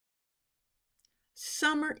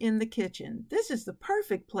Summer in the kitchen. This is the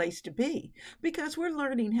perfect place to be because we're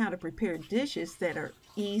learning how to prepare dishes that are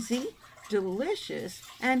easy, delicious,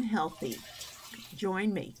 and healthy.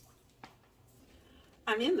 Join me.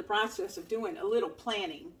 I'm in the process of doing a little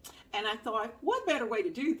planning, and I thought, what better way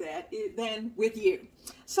to do that than with you?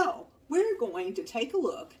 So we're going to take a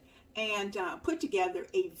look and put together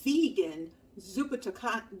a vegan Zuppa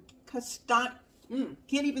Toscana. Can't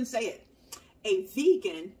even say it. A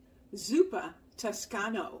vegan Zuppa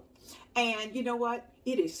Toscano. And you know what?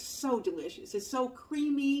 It is so delicious. It's so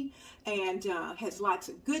creamy and has lots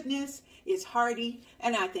of goodness. It's hearty,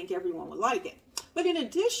 and I think everyone will like it. But in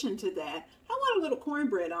addition to that, I want a little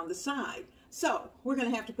cornbread on the side. So we're going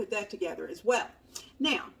to have to put that together as well.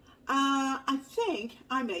 Now, I think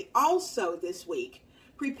I may also this week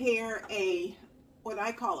prepare what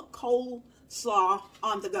I call a coleslaw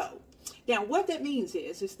on the go. Now, what that means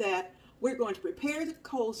is that we're going to prepare the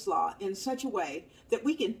coleslaw in such a way that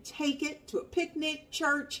we can take it to a picnic,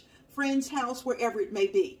 church, friend's house, wherever it may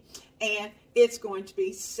be. And it's going to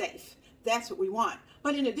be safe. That's what we want.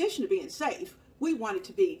 But in addition to being safe, we want it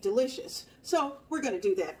to be delicious. So we're going to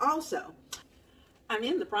do that also. I'm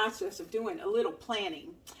in the process of doing a little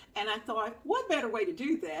planning, and I thought, what better way to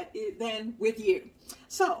do that than with you?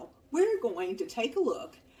 So we're going to take a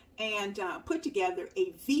look and put together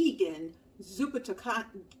a vegan Zuppa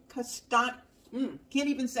Toscana. Can't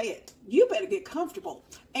even say it. You better get comfortable,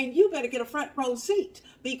 and you better get a front row seat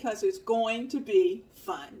because it's going to be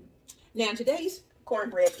fun. Now, today's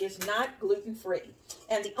cornbread is not gluten-free,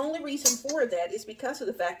 and the only reason for that is because of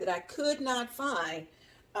the fact that I could not find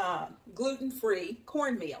gluten-free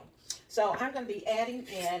cornmeal. So I'm going to be adding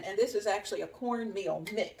in, and this is actually a cornmeal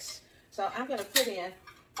mix. So I'm going to put in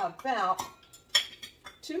about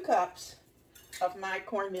 2 cups of my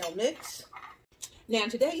cornmeal mix. Now,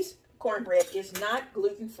 today's cornbread is not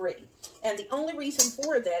gluten-free, and the only reason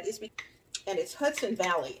for that is because, and it's Hudson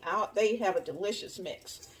Valley. They have a delicious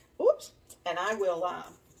mix. Oops, and I will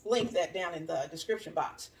link that down in the description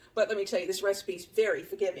box. But let me tell you, this recipe is very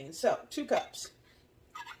forgiving. So 2 cups.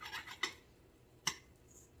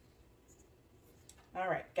 All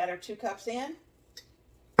right, got our 2 cups in.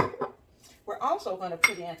 We're also going to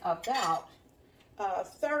put in about a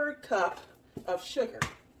 1/3 cup of sugar.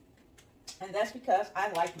 And that's because I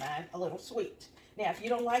like mine a little sweet. Now, if you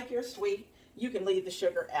don't like your sweet, you can leave the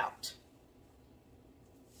sugar out.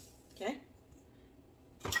 Okay?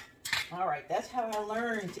 All right, that's how I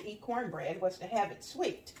learned to eat cornbread, was to have it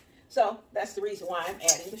sweet. So that's the reason why I'm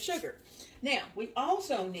adding the sugar. Now, we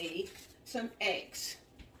also need some eggs.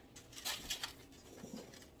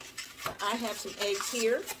 I have some eggs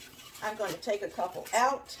here. I'm going to take a couple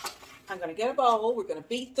out. I'm going to get a bowl. We're going to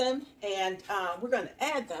beat them, and we're going to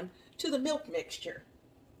add them to the milk mixture.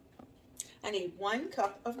 I need 1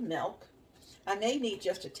 cup of milk. I may need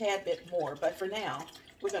just a tad bit more, but for now,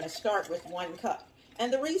 we're going to start with 1 cup.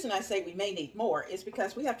 And the reason I say we may need more is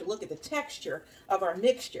because we have to look at the texture of our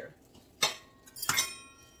mixture.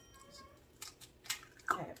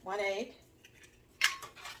 I have 1 egg.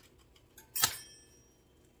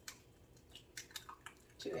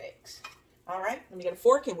 2 eggs. All right, let me get a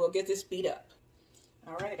fork and we'll get this beat up.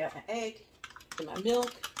 All right, I got my egg and my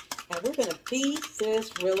milk, and we're going to beat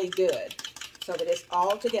this really good so that it's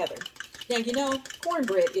all together. Now, you know,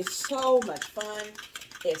 cornbread is so much fun.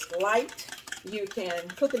 It's light. You can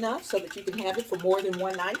cook enough so that you can have it for more than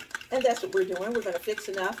one night, and that's what we're doing. We're going to fix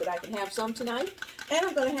enough that I can have some tonight, and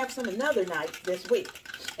I'm going to have some another night this week.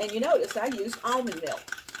 And you notice I use almond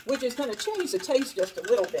milk, which is going to change the taste just a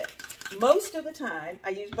little bit. Most of the time, I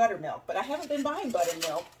use buttermilk, but I haven't been buying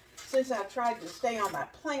buttermilk since I've tried to stay on my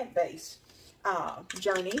plant-based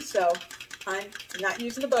journey, so I'm not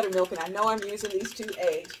using the buttermilk, and I know I'm using these 2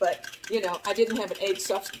 eggs, but, you know, I didn't have an egg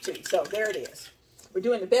substitute, so there it is. We're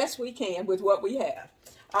doing the best we can with what we have.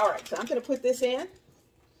 All right, so I'm going to put this in.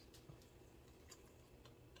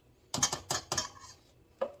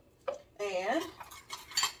 And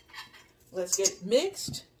let's get it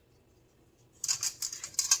mixed.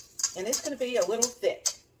 And it's going to be a little thick,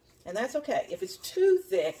 and that's okay. If it's too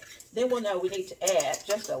thick, then we'll know we need to add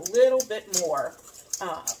just a little bit more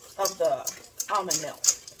of the almond milk.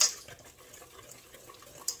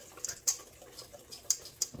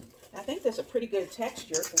 I think that's a pretty good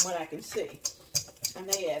texture from what I can see. I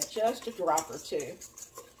may add just a drop or 2.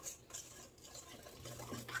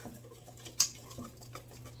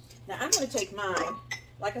 Now I'm going to take mine,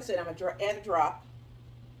 like I said, I'm going to add a drop.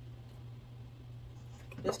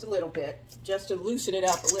 Just a little bit, just to loosen it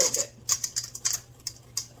up a little bit.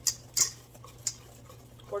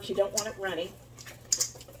 Of course, you don't want it runny.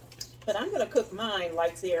 But I'm going to cook mine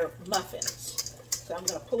like they're muffins. So I'm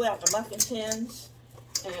going to pull out my muffin tins.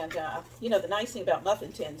 And, you know, the nice thing about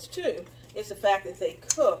muffin tins, too, is the fact that they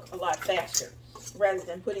cook a lot faster rather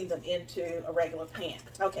than putting them into a regular pan.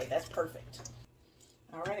 Okay, that's perfect.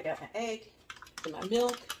 All right, I got my egg and my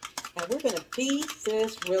milk. And we're going to beat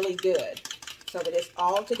this really good so that it's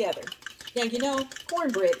all together. Now, you know,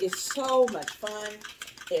 cornbread is so much fun.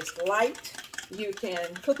 It's light. You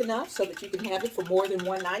can cook enough so that you can have it for more than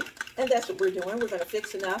one night. And that's what we're doing. We're going to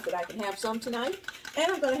fix enough that I can have some tonight. And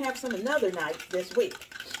I'm going to have some another night this week.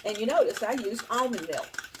 And you notice I used almond milk,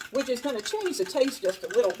 which is going to change the taste just a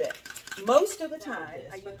little bit. Most of the time,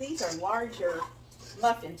 but these are larger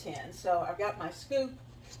muffin tins. So I've got my scoop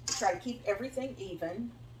to try to keep everything even.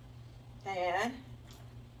 And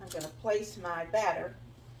I'm going to place my batter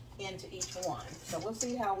into each one. So we'll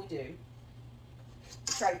see how we do.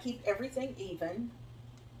 Try to keep everything even.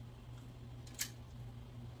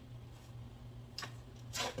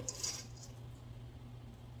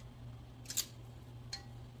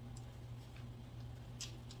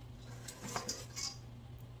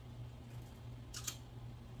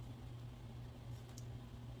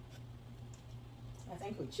 I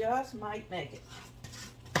think we just might make it.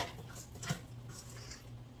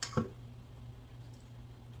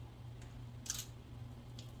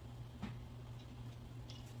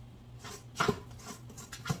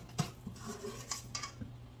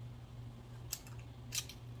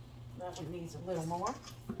 That one needs a little more.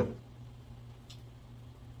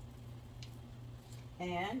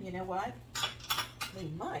 And you know what? We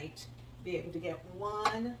might be able to get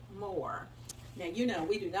one more. Now, you know,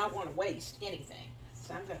 we do not want to waste anything.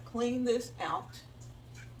 So I'm going to clean this out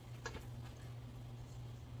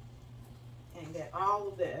and get all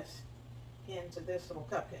of this into this little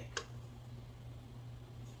cupcake.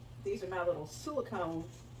 These are my little silicone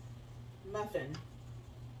muffin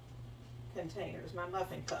containers, my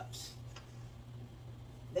muffin cups.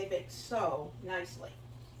 They bake so nicely.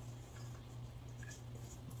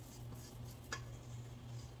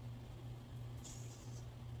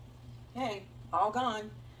 Okay, all gone,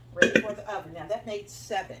 ready for the oven. Now that made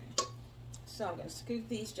 7. So I'm going to scoot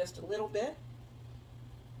these just a little bit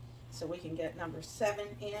so we can get number 7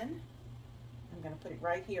 in. I'm going to put it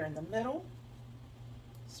right here in the middle,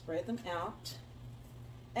 spread them out,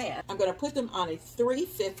 and I'm going to put them on a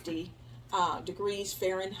 350 degrees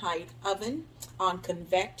Fahrenheit oven on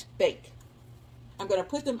convect bake. I'm going to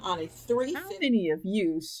put them on a 350. How many of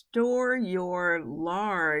you store your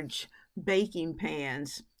large baking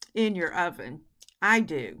pans in your oven? I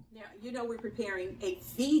do. Now, you know we're preparing a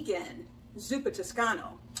vegan Zuppa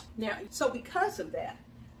Toscana. Now, so because of that,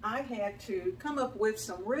 I had to come up with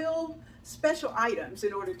some real special items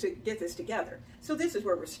in order to get this together. So this is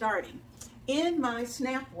where we're starting. In my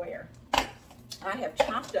snapware, I have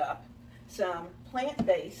chopped up some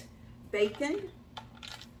plant-based bacon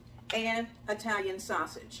and Italian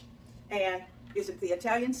sausage. And is it the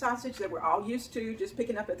Italian sausage that we're all used to just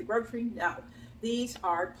picking up at the grocery? No. These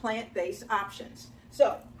are plant-based options.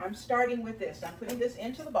 So I'm starting with this. I'm putting this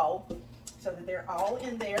into the bowl so that they're all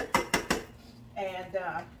in there. And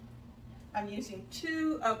I'm using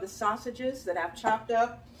 2 of the sausages that I've chopped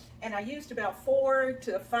up. And I used about 4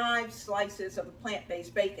 to 5 slices of the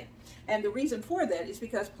plant-based bacon. And the reason for that is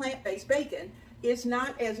because plant-based bacon is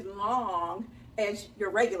not as long as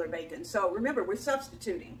your regular bacon. So remember, we're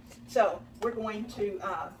substituting. So we're going to,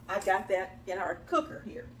 I've got that in our cooker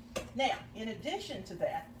here. Now, in addition to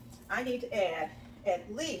that, I need to add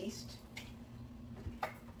at least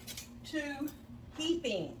 2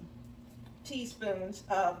 heaping teaspoons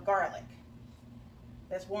of garlic.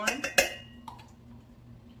 That's 1.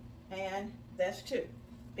 And that's 2,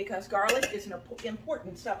 because garlic is an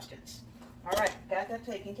important substance. All right, got that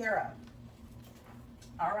taken care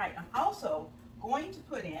of. All right, I'm also going to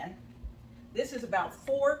put in, this is about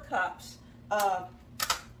 4 cups of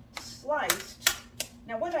sliced.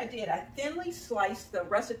 Now what I did, I thinly sliced the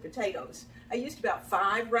russet potatoes. I used about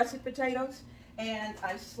 5 russet potatoes, and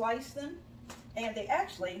I sliced them, and they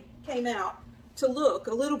actually came out to look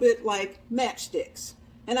a little bit like matchsticks.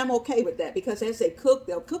 And I'm okay with that, because as they cook,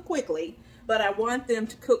 they'll cook quickly, but I want them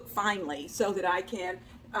to cook finely so that I can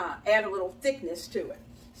add a little thickness to it.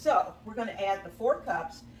 So we're going to add the 4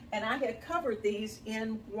 cups, and I had covered these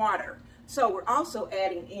in water. So we're also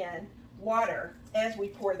adding in water as we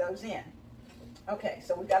pour those in. Okay,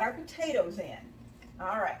 so we've got our potatoes in.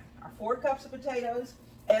 All right, our 4 cups of potatoes,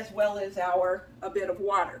 as well as a bit of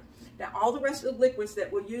water. Now, all the rest of the liquids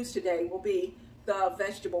that we'll use today will be the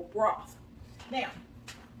vegetable broth. Now,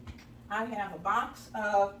 I have a box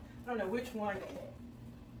of, I don't know which one.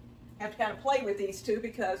 I have to kind of play with these two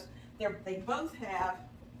because they both have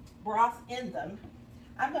broth in them.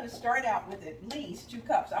 I'm going to start out with at least 2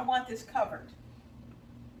 cups. I want this covered.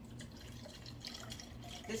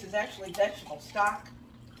 This is actually vegetable stock.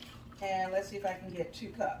 And let's see if I can get 2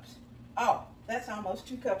 cups. Oh, that's almost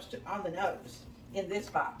 2 cups on the nose in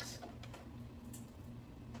this box.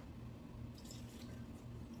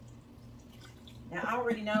 Now, I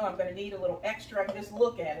already know I'm going to need a little extra. I can just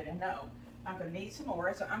look at it and know I'm going to need some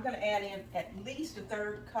more. So I'm going to add in at least a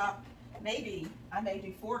 1/3 cup. Maybe I may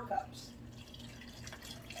do 4 cups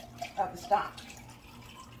of the stock.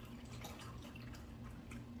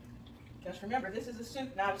 Just remember, this is a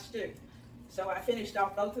soup, not a stew. So I finished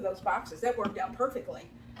off both of those boxes. That worked out perfectly.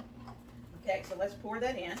 Okay, so let's pour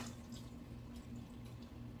that in.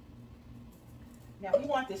 Now, we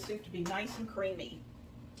want this soup to be nice and creamy.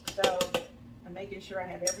 So I'm making sure I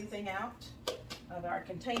have everything out of our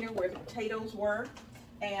container where the potatoes were.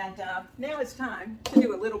 And now it's time to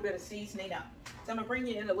do a little bit of seasoning up. So I'm going to bring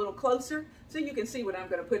you in a little closer so you can see what I'm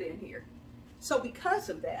going to put in here. So because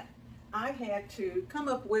of that, I had to come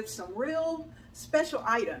up with some real special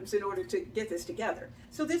items in order to get this together.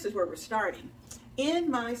 So this is where we're starting. In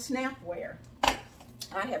my Snapware,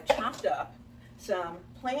 I have chopped up some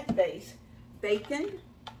plant-based bacon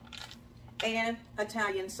and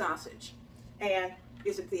Italian sausage. And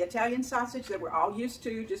is it the Italian sausage that we're all used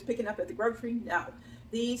to just picking up at the grocery? No.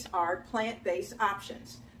 These are plant-based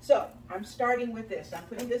options. So I'm starting with this. I'm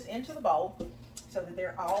putting this into the bowl so that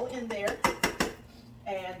they're all in there.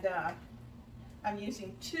 And I'm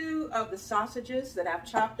using 2 of the sausages that I've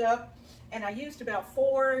chopped up. And I used about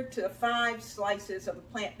 4 to 5 slices of the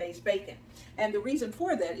plant-based bacon. And the reason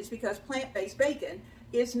for that is because plant-based bacon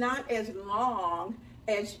is not as long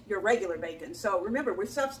as your regular bacon. So remember, we're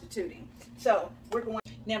substituting. So we're going.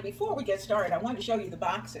 Now before we get started, I want to show you the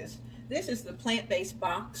boxes. This is the plant-based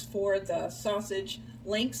box for the sausage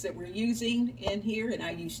links that we're using in here, and I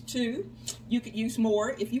used 2. You could use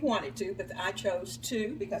more if you wanted to, but I chose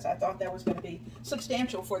 2 because I thought that was going to be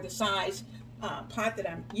substantial for the size pot that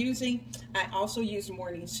I'm using. I also used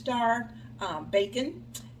Morning Star bacon,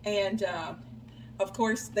 and of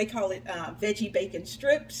course they call it veggie bacon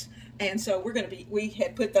strips. And so we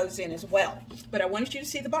had put those in as well. But I wanted you to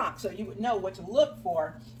see the box so you would know what to look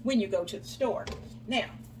for when you go to the store. Now,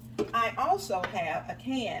 I also have a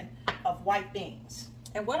can of white beans.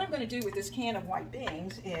 And what I'm going to do with this can of white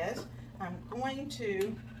beans is I'm going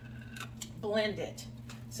to blend it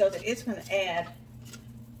so that it's going to add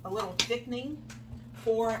a little thickening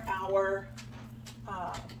for our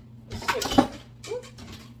soup.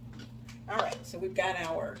 All right, so we've got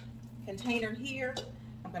our container here.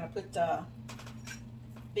 I'm going to put the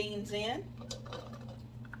beans in,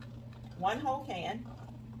 1 whole can,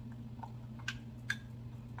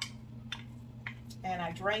 and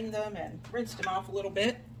I drained them and rinsed them off a little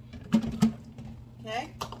bit.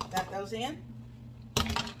 Okay, got those in.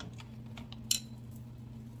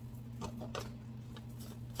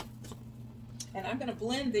 And I'm going to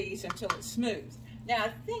blend these until it's smooth. Now,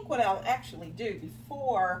 I think what I'll actually do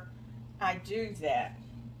before I do that,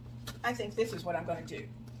 I think this is what I'm going to do.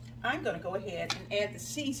 I'm going to go ahead and add the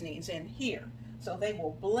seasonings in here so they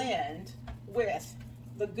will blend with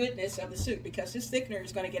the goodness of the soup, because this thickener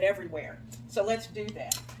is going to get everywhere. So let's do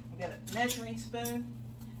that. We've got a measuring spoon,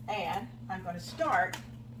 and I'm going to start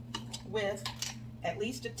with at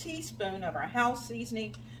least a teaspoon of our house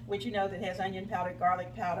seasoning, which you know that has onion powder,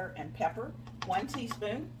 garlic powder, and pepper. 1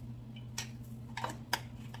 teaspoon.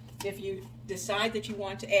 If you decide that you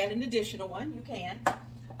want to add an additional one, you can.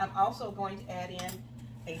 I'm also going to add in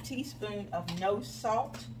a teaspoon of no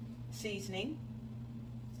salt seasoning.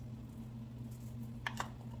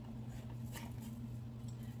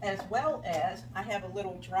 As well as I have a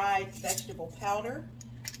little dried vegetable powder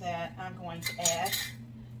that I'm going to add.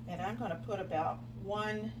 And I'm going to put about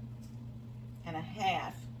 1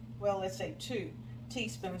 1/2, well, let's say 2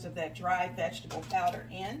 teaspoons of that dried vegetable powder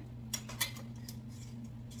in.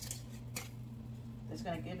 It's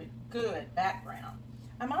going to give it good background.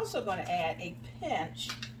 I'm also going to add a pinch.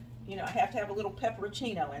 You know, I have to have a little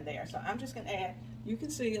pepperoncino in there. So I'm just going to add, you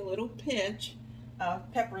can see, a little pinch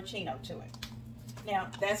of pepperoncino to it. Now,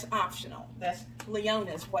 that's optional. That's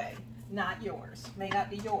Leona's way, not yours. May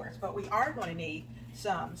not be yours, but we are going to need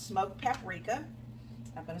some smoked paprika.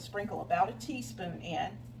 I'm going to sprinkle about a teaspoon in.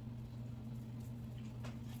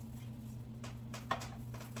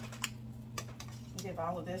 Give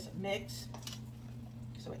all of this a mix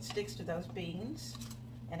so it sticks to those beans.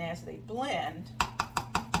 And as they blend,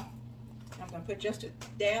 I'm going to put just a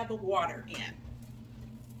dab of water in.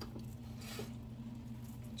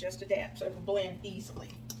 Just a dab so it will blend easily.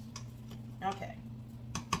 Okay.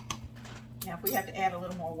 Now if we have to add a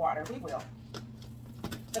little more water, we will.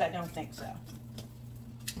 But I don't think so.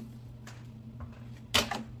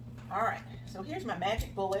 All right, so here's my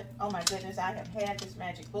magic bullet. Oh my goodness, I have had this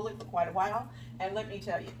magic bullet for quite a while, and let me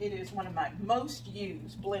tell you, it is one of my most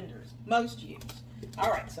used blenders, most used. All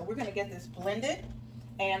right, so we're gonna get this blended,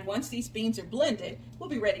 and once these beans are blended, we'll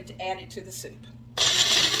be ready to add it to the soup.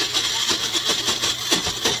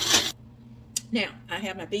 Now, I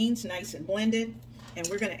have my beans nice and blended, and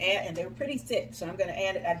we're gonna add, and they're pretty thick, so I'm gonna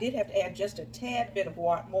add it. I did have to add just a tad bit of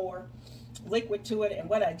more liquid to it, and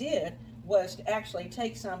what I did was to actually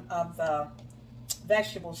take some of the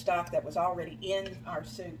vegetable stock that was already in our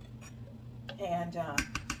soup and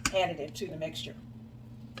added it to the mixture.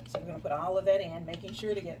 So we're going to put all of that in, making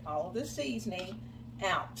sure to get all of the seasoning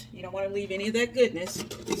out. You don't want to leave any of that goodness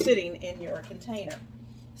sitting in your container.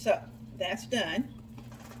 So that's done.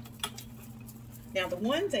 Now the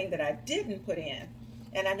one thing that I didn't put in,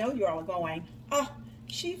 and I know you're all going, oh,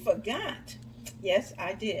 she forgot. Yes,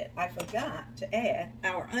 I did. I forgot to add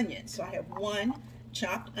our onion. So I have one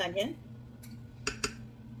chopped onion.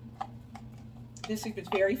 This soup is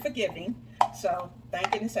very forgiving, so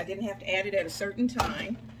thank goodness I didn't have to add it at a certain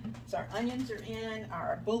time. So our onions are in,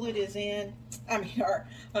 our bullet is in, our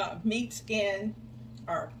meat's in,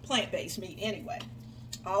 our plant-based meat anyway.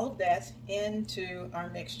 All of that's into our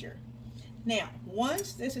mixture. Now,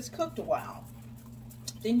 once this is cooked a while,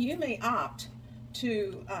 then you may opt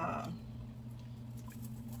to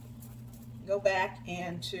go back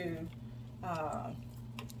and to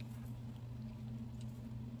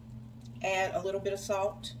add a little bit of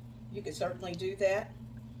salt. You could certainly do that.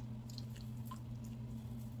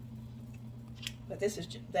 But this is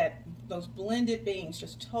those blended beans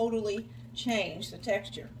just totally change the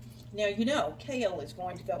texture. Now you know kale is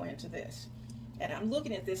going to go into this. And I'm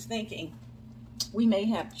looking at this thinking we may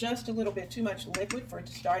have just a little bit too much liquid for it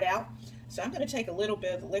to start out. So I'm going to take a little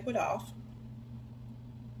bit of the liquid off.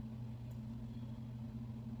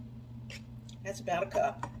 That's about a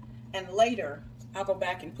cup. And later, I'll go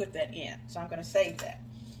back and put that in. So I'm going to save that.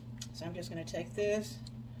 So I'm just going to take this,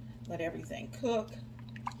 let everything cook,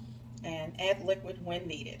 and add liquid when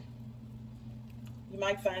needed. You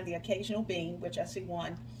might find the occasional bean, which I see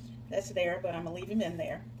one that's there, but I'm going to leave him in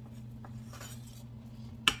there.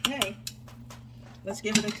 Okay, let's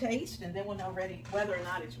give it a taste, and then we'll know whether or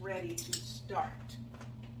not it's ready to start.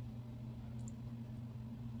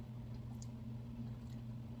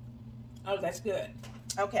 Oh, that's good.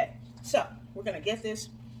 Okay, so we're going to get this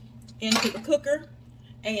into the cooker,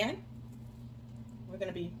 and we're going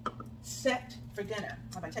to be set for dinner.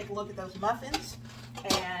 I'm going to take a look at those muffins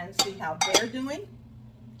and see how they're doing.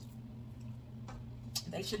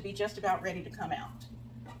 They should be just about ready to come out.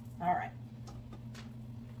 All right.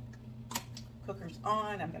 Cooker's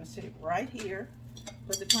on. I'm going to sit it right here,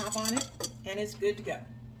 put the top on it, and it's good to go.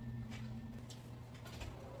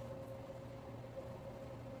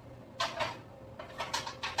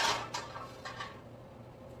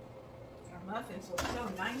 Muffins look so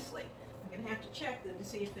nicely. I'm going to have to check them to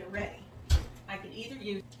see if they're ready. I can either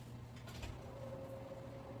use...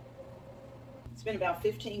 It's been about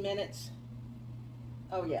 15 minutes.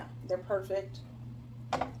 Oh yeah, they're perfect.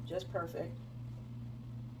 Just perfect.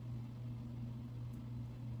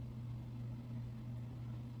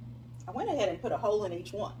 I went ahead and put a hole in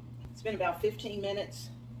each one. It's been about 15 minutes.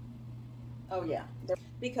 Oh yeah,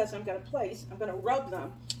 because I'm going to rub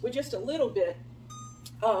them with just a little bit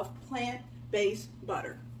of plant-based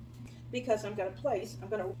butter. Because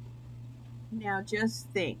Now just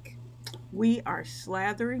think, we are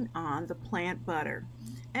slathering on the plant butter.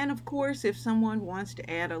 And of course, if someone wants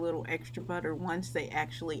to add a little extra butter once they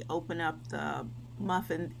actually open up the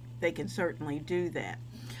muffin, they can certainly do that.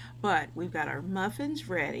 But we've got our muffins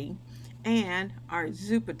ready, and our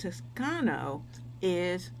Zuppa Toscana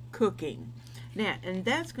is cooking. Now, and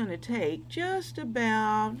that's going to take just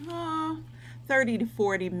about 30 to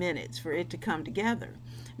 40 minutes for it to come together.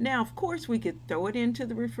 Now, of course, we could throw it into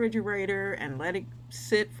the refrigerator and let it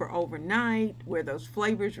sit for overnight where those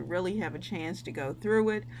flavors really have a chance to go through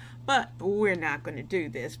it. But we're not going to do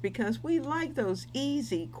this because we like those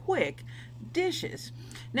easy, quick dishes.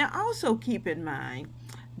 Now, also keep in mind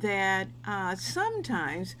that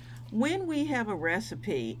sometimes when we have a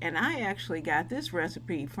recipe, and I actually got this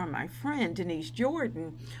recipe from my friend Denise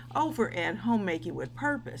Jordan over at Homemaking with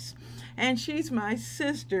Purpose, and she's my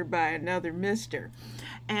sister by another mister.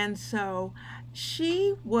 And so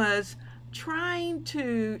she was trying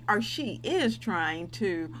to, or she is trying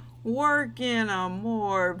to work in a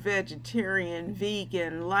more vegetarian,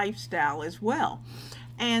 vegan lifestyle as well.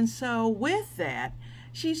 And so with that,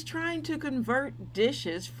 she's trying to convert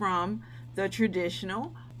dishes from the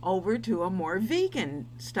traditional over to a more vegan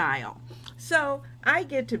style. So I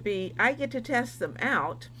get to test them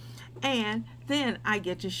out, And then I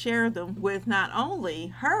get to share them with not only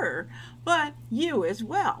her, but you as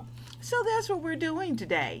well. So that's what we're doing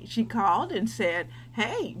today. She called and said,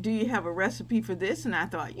 hey, do you have a recipe for this? And I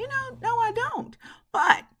thought, no, I don't.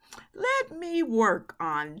 But let me work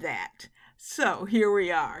on that. So here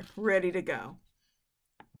we are, ready to go.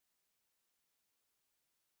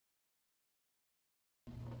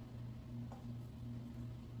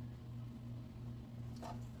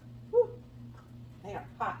 Whew, they are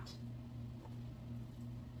hot.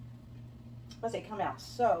 But they come out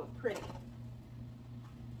so pretty.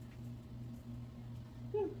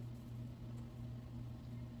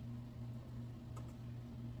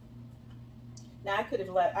 Now I could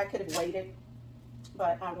have waited,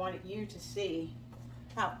 but I wanted you to see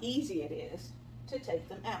how easy it is to take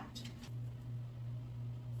them out.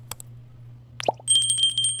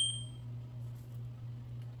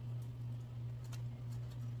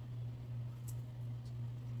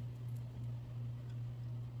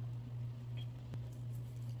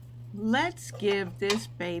 Let's give this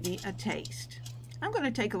baby a taste. I'm going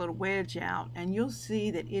to take a little wedge out and you'll see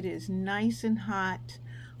that it is nice and hot.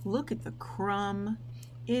 Look at the crumb.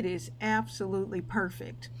 It is absolutely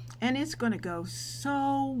perfect. And it's going to go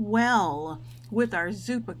so well with our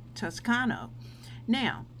Zuppa Toscana.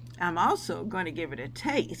 Now, I'm also going to give it a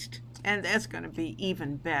taste, and that's going to be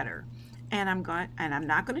even better. And I'm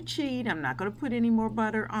not going to cheat. I'm not going to put any more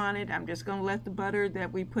butter on it. I'm just going to let the butter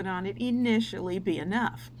that we put on it initially be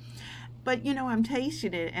enough. But I'm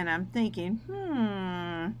tasting it and I'm thinking,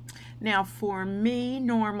 Now for me,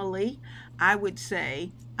 normally, I would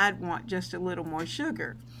say I'd want just a little more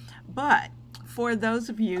sugar. But for those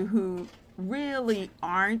of you who really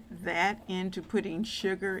aren't that into putting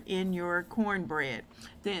sugar in your cornbread,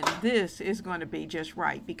 then this is going to be just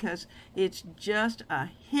right, because it's just a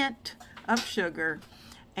hint of sugar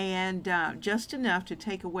and just enough to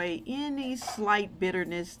take away any slight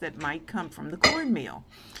bitterness that might come from the cornmeal.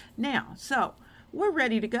 Now, so we're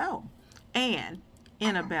ready to go. And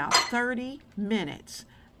in about 30 minutes,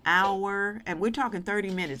 and we're talking 30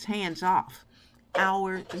 minutes hands off,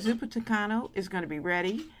 our Zuppa Toscana is going to be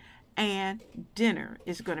ready and dinner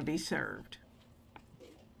is going to be served.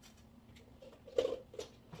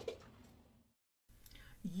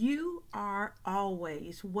 You are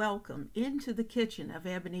always welcome into the kitchen of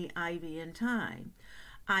Ebony Ivy Thyme.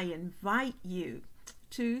 I invite you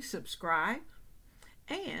to subscribe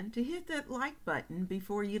and to hit that like button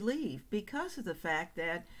before you leave, because of the fact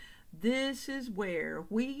that this is where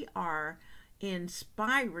we are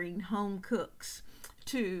inspiring home cooks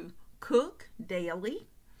to cook daily,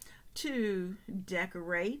 to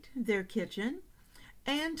decorate their kitchen,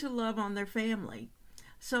 and to love on their family.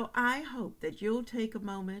 So I hope that you'll take a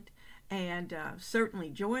moment and certainly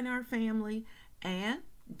join our family, and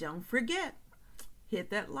don't forget, hit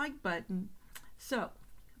that like button. So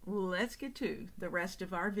let's get to the rest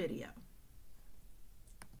of our video.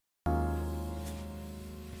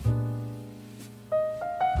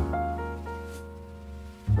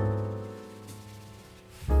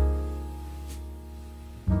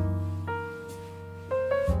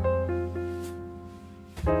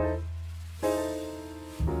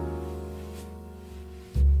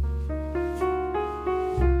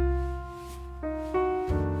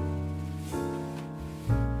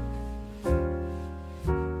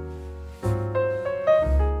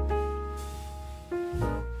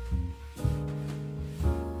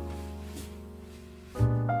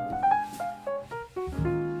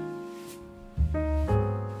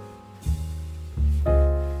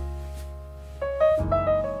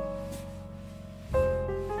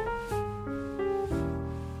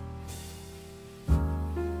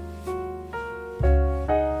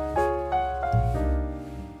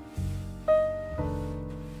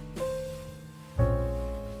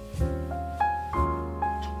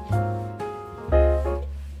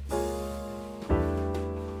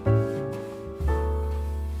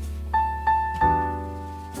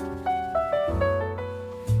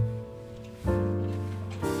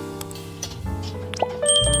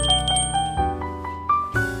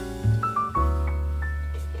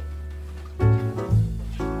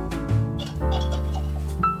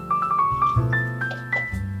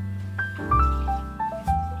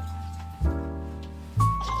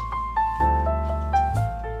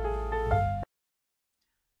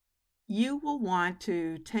 You will want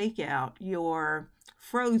to take out your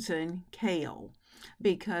frozen kale,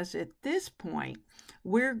 because at this point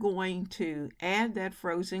we're going to add that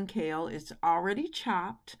frozen kale. It's already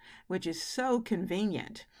chopped, which is so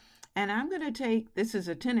convenient. And I'm going to take, this is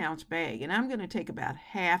a 10-ounce bag, and I'm going to take about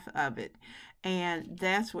half of it, and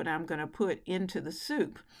that's what I'm going to put into the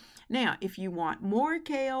soup. Now, if you want more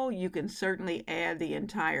kale, you can certainly add the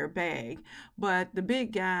entire bag, but the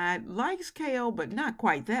big guy likes kale, but not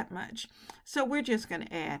quite that much. So we're just going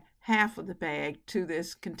to add half of the bag to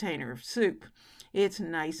this container of soup. It's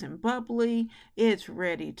nice and bubbly. It's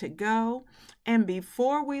ready to go. And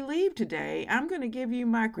before we leave today, I'm going to give you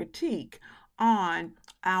my critique on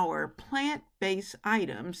our plant-based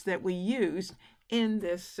items that we used in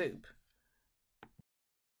this soup.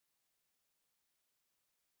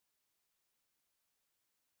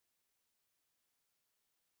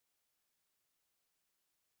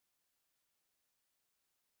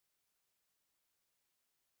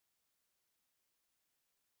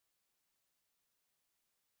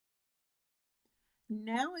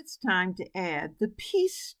 Now it's time to add the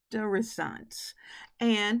piece de resistance.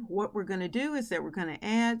 And what we're going to do is that we're going to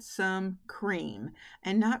add some cream.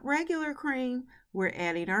 And not regular cream, we're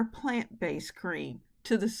adding our plant-based cream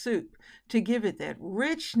to the soup to give it that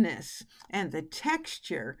richness and the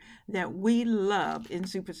texture that we love in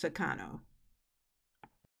Zuppa Toscana.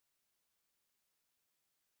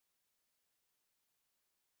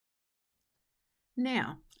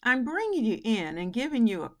 Now, I'm bringing you in and giving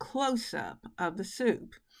you a close-up of the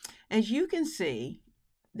soup. As you can see,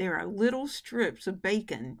 there are little strips of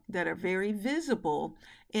bacon that are very visible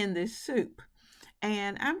in this soup.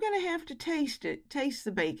 And I'm going to have to taste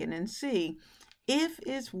the bacon and see if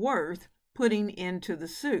it's worth putting into the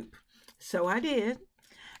soup. So I did.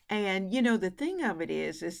 And you know, the thing of it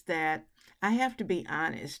is that I have to be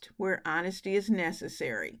honest where honesty is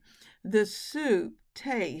necessary. The soup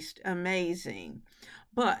tastes amazing,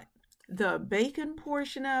 but the bacon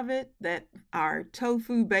portion of it, that our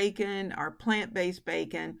tofu bacon, our plant-based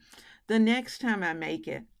bacon, the next time I make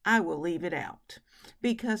it, I will leave it out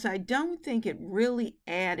because I don't think it really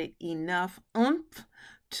added enough oomph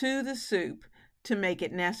to the soup to make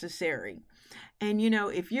it necessary. And you know,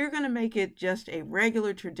 if you're going to make it just a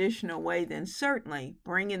regular traditional way, then certainly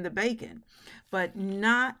bring in the bacon, but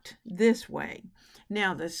not this way.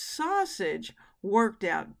 Now, the sausage worked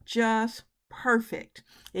out just perfect.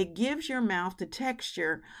 It gives your mouth the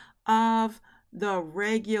texture of the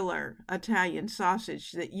regular Italian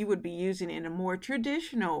sausage that you would be using in a more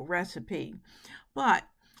traditional recipe. But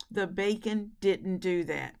the bacon didn't do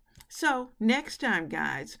that. So next time,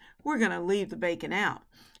 guys, we're going to leave the bacon out.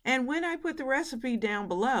 And when I put the recipe down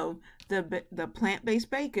below, the plant-based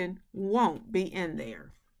bacon won't be in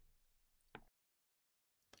there.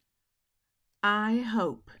 I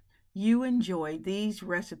hope you enjoyed these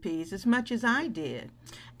recipes as much as I did.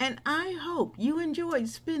 And I hope you enjoyed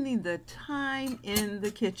spending the time in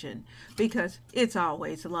the kitchen because it's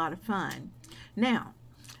always a lot of fun. Now,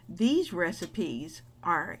 these recipes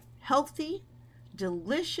are healthy,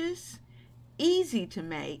 delicious, easy to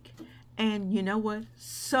make, and you know what?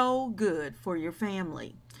 So good for your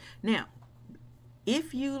family. Now,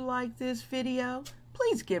 if you like this video,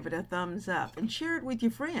 please give it a thumbs up and share it with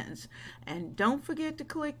your friends. And don't forget to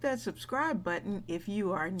click that subscribe button if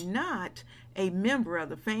you are not a member of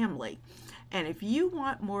the family. And if you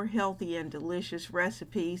want more healthy and delicious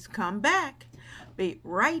recipes, come back. Be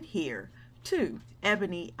right here to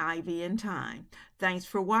Ebony Ivy Thyme. Thanks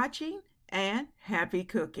for watching and happy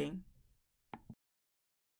cooking.